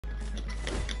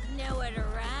know where to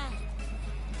run.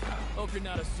 Hope you're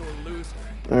not a sore loser.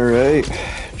 All right,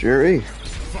 Jerry.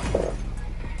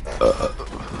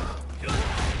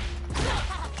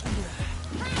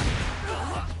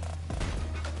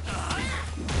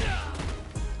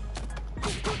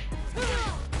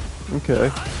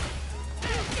 Okay.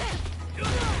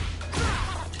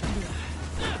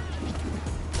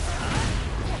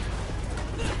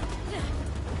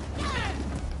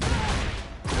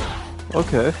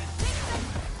 Okay.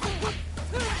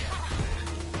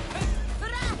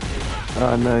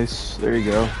 Ah, nice. There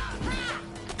you go.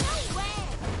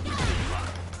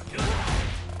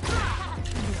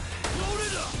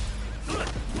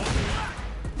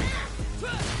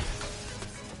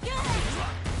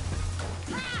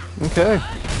 Okay.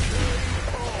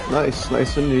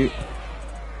 Nice and neat.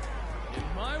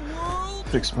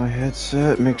 Fix my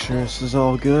headset, make sure this is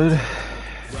all good.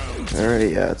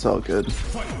 Alright, yeah, it's all good.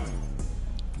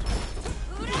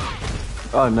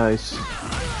 Oh, nice.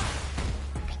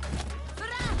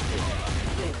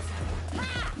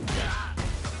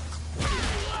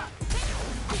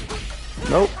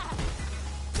 Nope.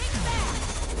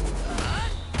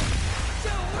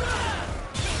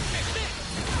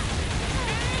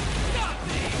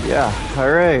 Yeah,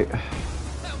 alright.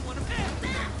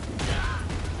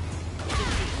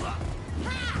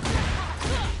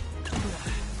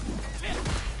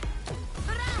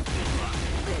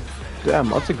 Damn,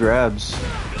 lots of grabs.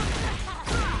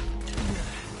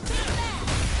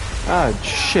 Ah,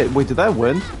 shit. Wait, did that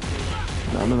win?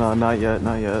 No, not yet.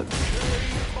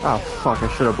 Ah, fuck, I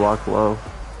should have blocked low.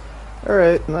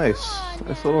 Alright, nice.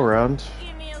 Nice little round.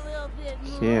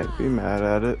 Can't be mad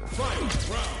at it.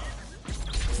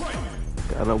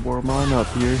 Gotta warm on up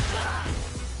here.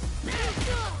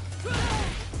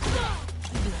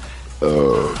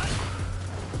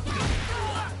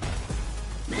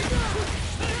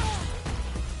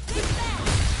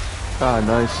 Ah,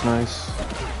 nice.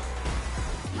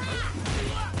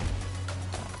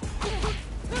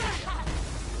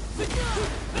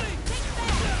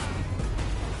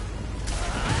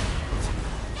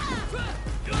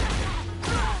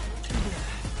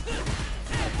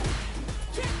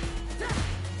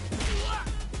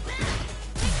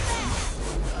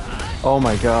 Oh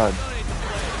my god.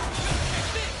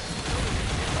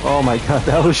 Oh my god,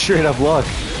 that was straight up luck.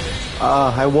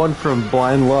 I won from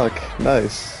blind luck.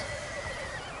 Nice.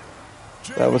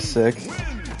 That was sick.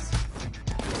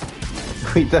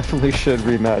 We definitely should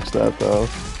rematch that though.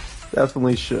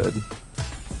 Definitely should.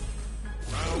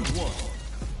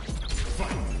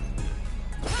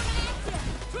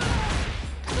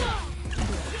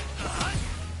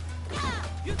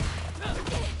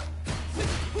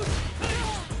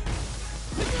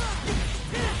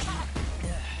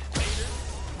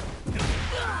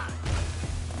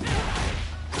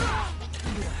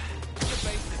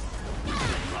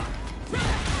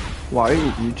 Why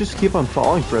you just keep on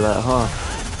falling for that, huh?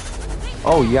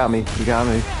 Oh, you got me.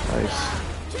 Nice.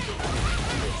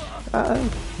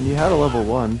 You had a level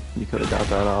 1. You could have got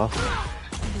that off.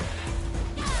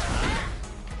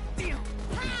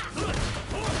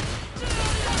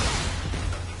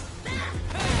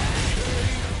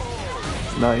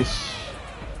 Nice.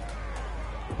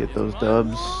 Get those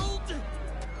dubs.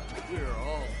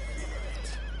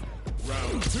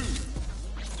 Round 2.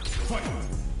 Fight.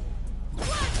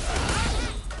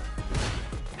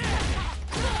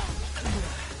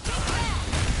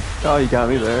 Oh, you got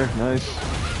me there. Nice.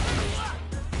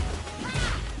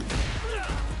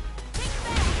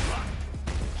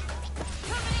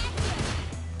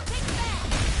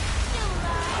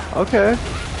 Okay.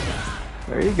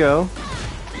 There you go.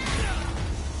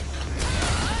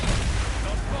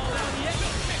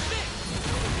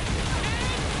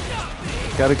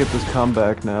 Gotta get this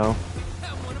comeback now.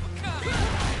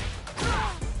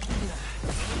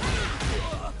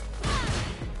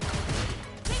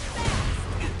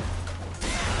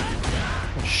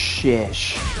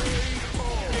 Shish.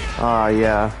 Ah,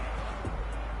 yeah.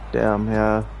 Damn,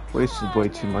 yeah. Wasted way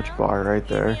too much bar right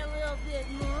there.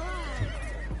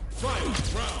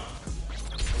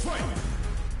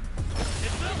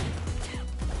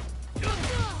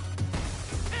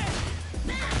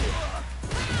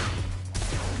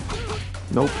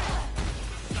 Nope.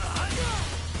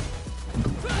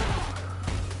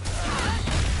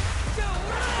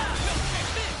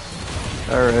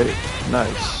 Alright,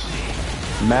 nice.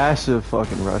 Massive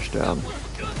fucking rush down.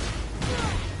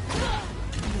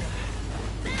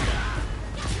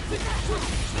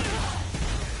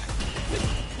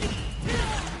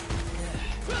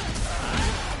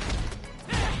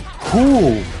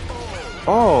 Cool.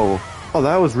 Oh,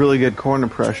 that was really good corner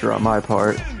pressure on my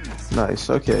part. Nice.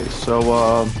 Okay,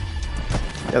 so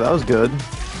Yeah, that was good.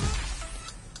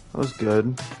 That was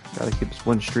good. Gotta keep this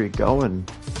win streak going.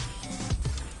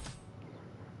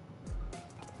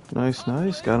 Nice,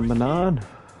 nice. Got him a nod.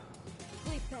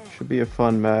 Should be a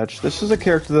fun match. This is a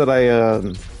character that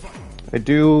I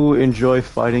do enjoy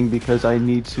fighting because I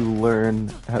need to learn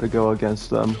how to go against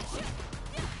them.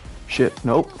 Shit,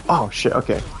 nope. Oh shit,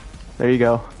 okay. There you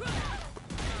go.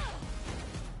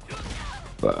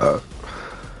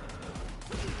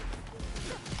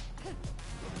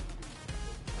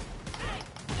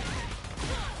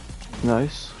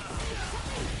 Nice.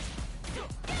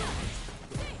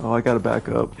 Oh, I gotta back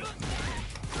up.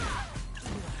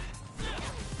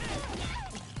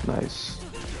 Nice.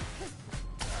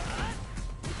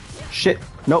 Shit!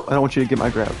 Nope, I don't want you to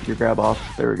get your grab off.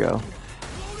 There we go.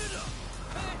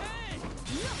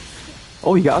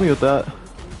 Oh, you got me with that.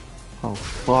 Oh,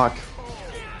 fuck.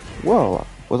 Whoa,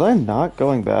 was I not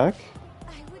going back?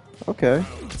 Okay.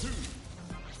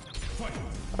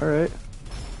 Alright.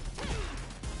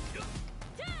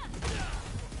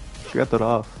 She got that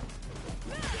off.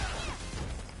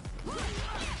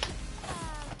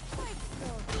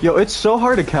 Yo, it's so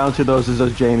hard to counter those as a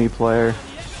Jamie player.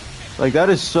 Like, that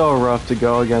is so rough to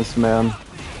go against, man.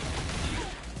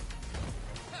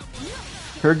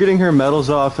 Her getting her medals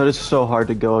off, that is so hard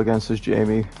to go against as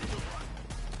Jamie.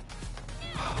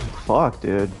 Fuck,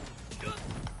 dude.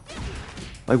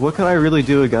 Like, what can I really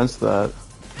do against that?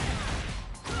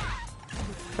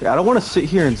 Like, I don't want to sit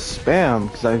here and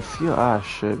spam, because I feel... Ah,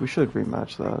 shit, we should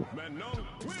rematch that.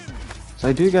 So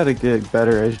I do gotta get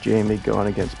better as Jamie going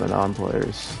against Manon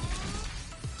players.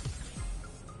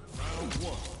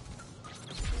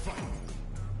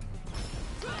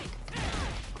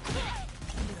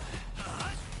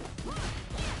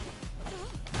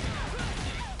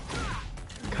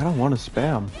 I don't want to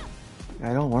spam.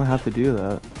 I don't want to have to do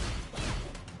that.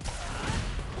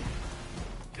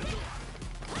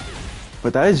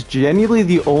 But that is genuinely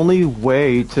the only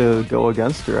way to go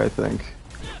against her, I think,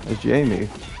 as Jamie,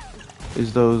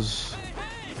 is those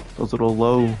little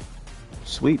low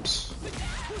sweeps.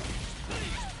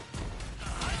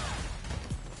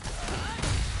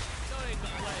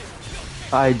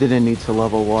 I didn't need to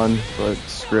level 1, but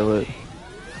screw it.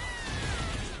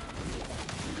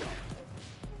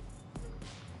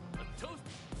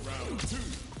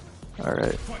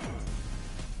 Alright.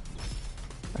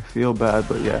 I feel bad,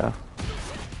 but yeah.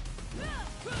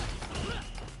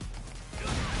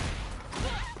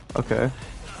 Okay.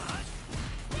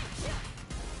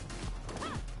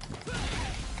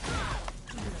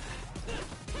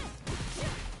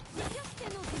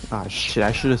 Ah, shit,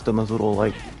 I should have done those little,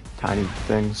 like, tiny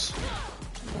things.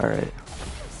 Alright.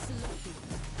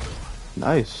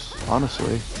 Nice,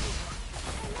 honestly.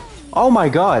 Oh my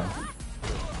god!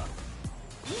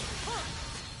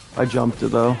 I jumped it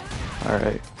though.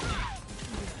 Alright.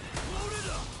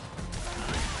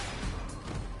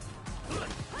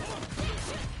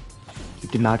 You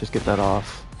did not just get that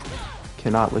off.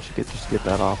 Cannot let you just get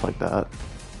that off like that.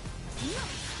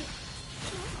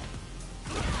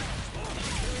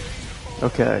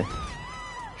 Okay.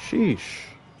 Sheesh.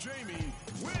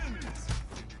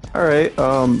 Alright,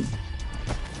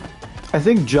 I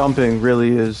think jumping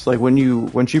really is, like,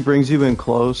 when she brings you in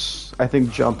close, I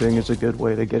think jumping is a good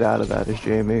way to get out of that as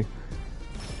Jamie.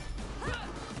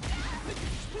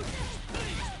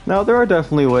 Now, there are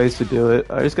definitely ways to do it.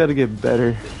 I just gotta get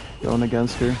better going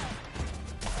against her.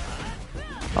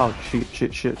 Oh,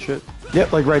 shit.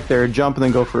 Yep, like right there. Jump and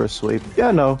then go for a sweep.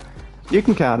 Yeah, no. You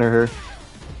can counter her.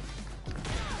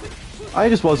 I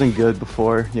just wasn't good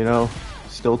before, you know?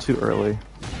 Still too early.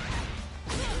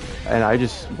 And I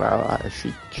just, wow,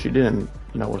 she didn't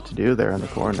know what to do there in the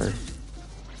corner.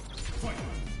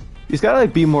 He's gotta,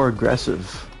 like, be more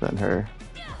aggressive than her.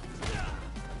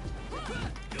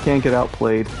 Can't get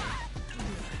outplayed.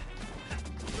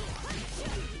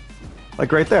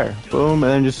 Like right there. Boom,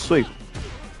 and then just sweep.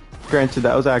 Granted,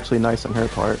 that was actually nice on her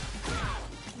part.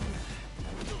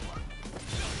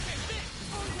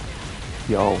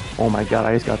 Yo, oh my god,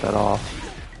 I just got that off.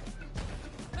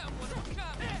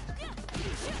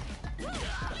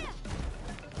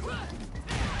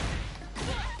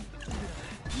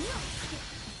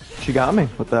 She got me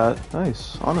with that.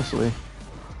 Nice, honestly.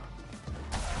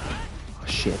 Oh,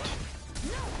 shit.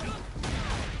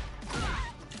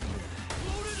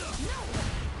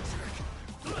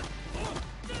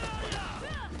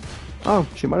 Oh,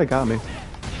 she might have got me.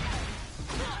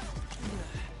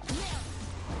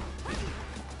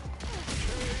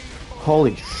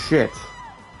 Holy shit.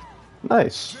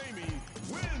 Nice.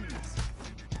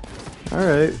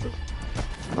 Alright.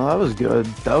 Oh, that was good.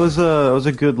 That was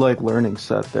a good, like, learning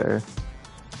set there.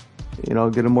 You know,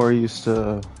 getting more used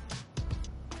to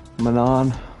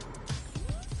Manon.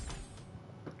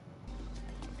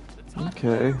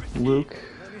 Okay, Luke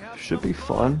should be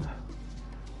fun.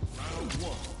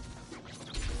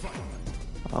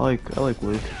 I like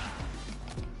Luke.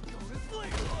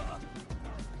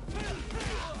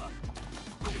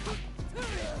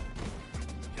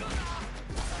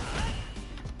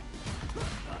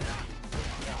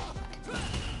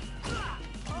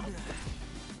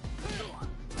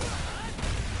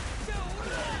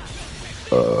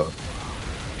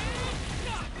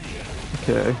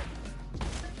 Okay.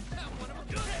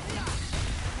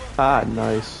 Ah,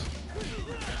 nice.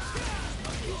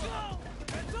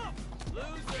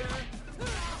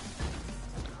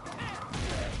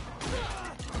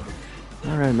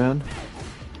 Alright, man.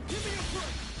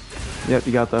 Yep,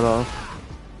 you got that off.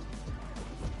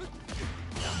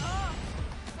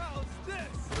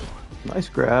 Nice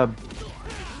grab.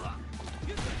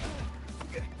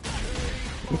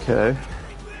 Okay.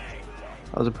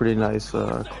 That was a pretty nice,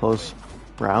 close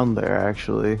round there,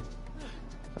 actually.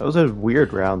 That was a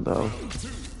weird round, though.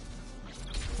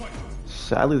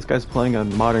 Sadly, this guy's playing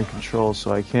on Modern Control,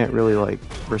 so I can't really, like,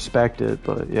 respect it,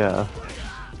 but yeah.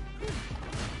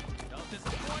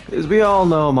 As we all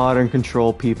know, Modern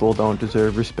Control people don't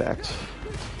deserve respect.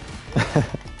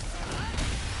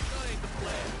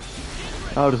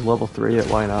 I'll just level 3 it,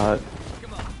 why not?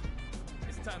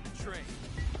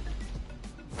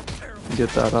 Get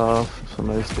that off, some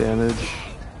nice damage.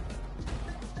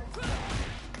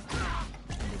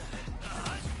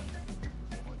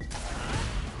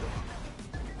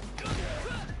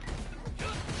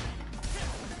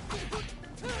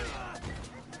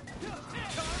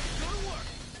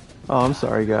 Oh, I'm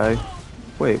sorry, guy.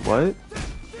 Wait, what?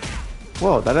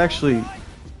 Whoa, that actually...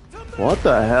 What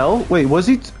the hell? Wait, was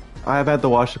he... I've had to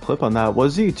watch the clip on that.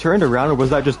 Was he turned around, or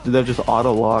was that just... Did that just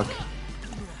auto-lock?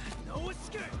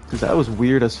 Because that was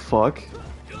weird as fuck.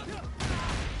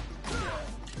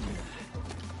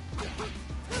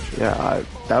 Yeah,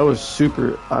 that was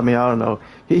super... I mean, I don't know.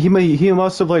 He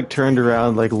must have, like, turned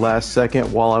around, like, last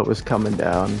second while I was coming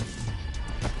down.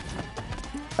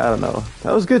 I don't know.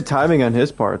 That was good timing on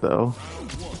his part, though.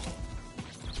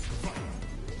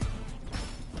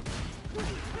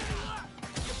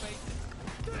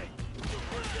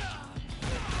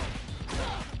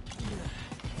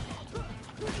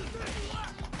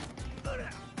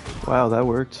 Wow, that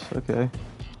worked. Okay.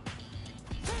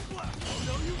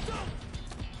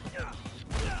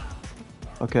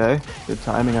 Okay, good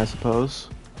timing, I suppose.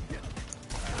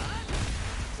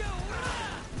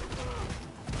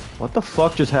 What the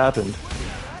fuck just happened?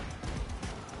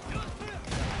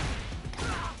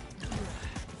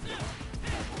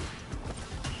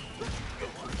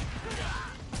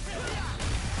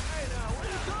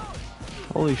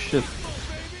 Holy shit.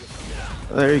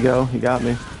 There you go, he got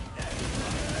me.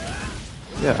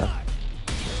 Yeah.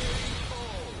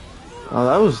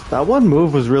 That one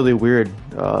move was really weird.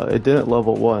 It didn't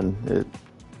level 1.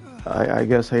 I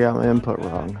guess I got my input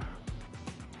wrong.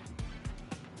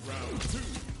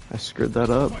 I screwed that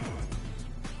up.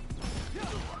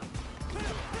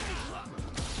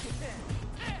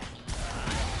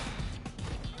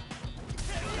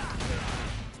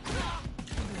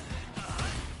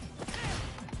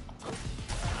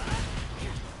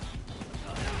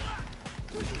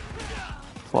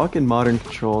 Fucking Modern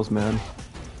Controls, man.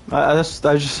 I'm just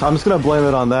gonna blame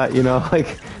it on that, you know,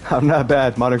 like, I'm not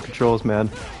bad. Modern Controls, man.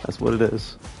 That's what it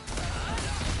is.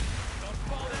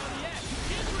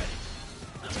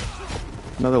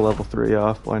 Another level 3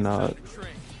 off, why not?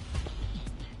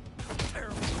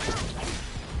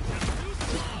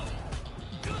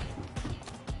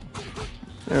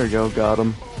 There we go, got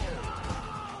him.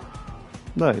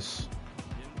 Nice.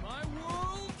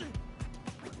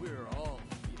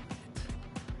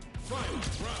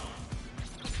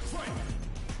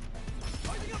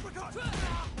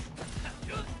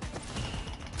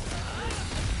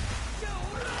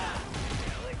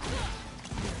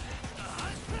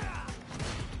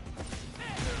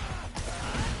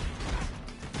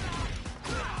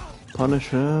 Punish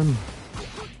him.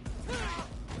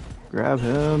 Grab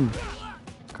him.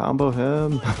 Combo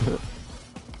him.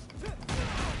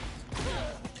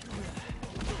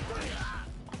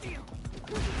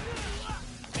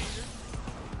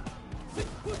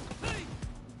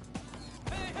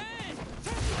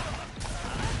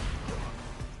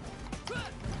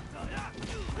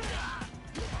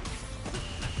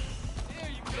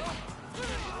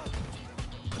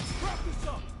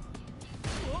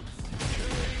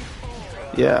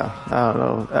 Yeah, I don't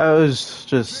know. That was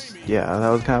just, yeah, that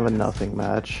was kind of a nothing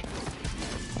match.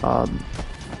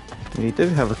 He did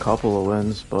have a couple of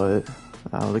wins, but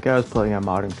the guy was playing on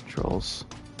modern controls.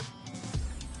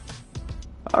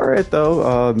 Alright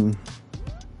though,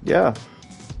 yeah.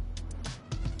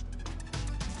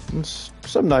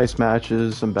 Some nice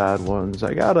matches, some bad ones.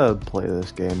 I gotta play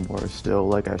this game more still,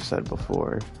 like I said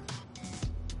before.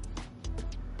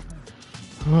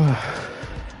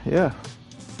 Yeah.